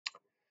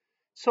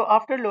So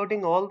after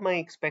loading all my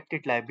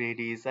expected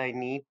libraries, I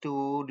need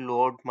to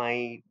load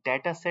my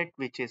dataset,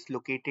 which is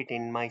located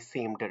in my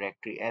same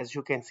directory. As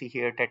you can see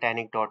here,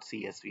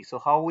 titanic.csv. So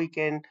how we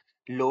can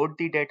load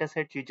the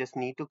dataset? You just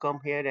need to come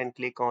here and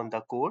click on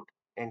the code.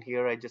 And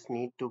here I just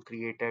need to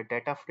create a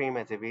data frame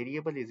as a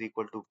variable is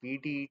equal to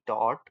pd.read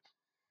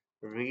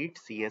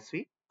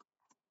CSV.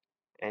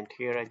 And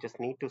here I just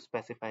need to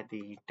specify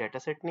the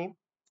dataset name,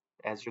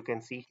 as you can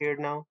see here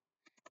now.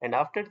 And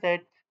after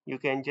that, you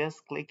can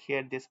just click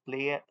here this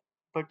play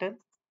button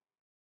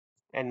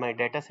and my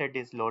dataset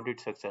is loaded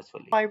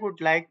successfully. I would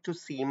like to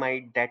see my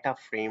data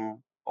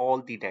frame,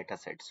 all the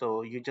datasets.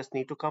 So you just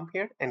need to come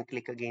here and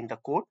click again the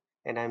code,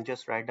 and I'm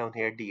just write down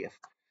here df.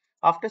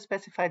 After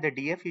specify the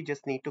df, you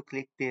just need to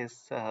click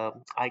this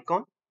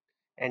icon,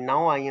 and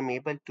now I am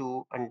able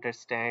to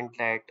understand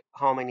that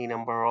how many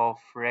number of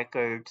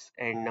records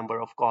and number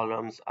of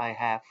columns I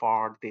have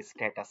for this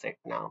dataset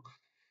now.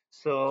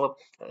 So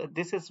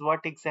this is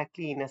what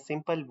exactly in a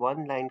simple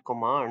one line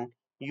command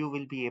you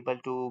will be able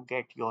to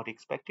get your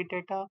expected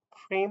data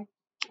frame.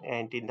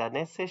 And in the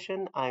next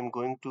session, I'm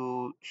going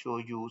to show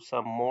you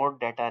some more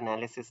data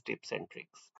analysis tips and tricks.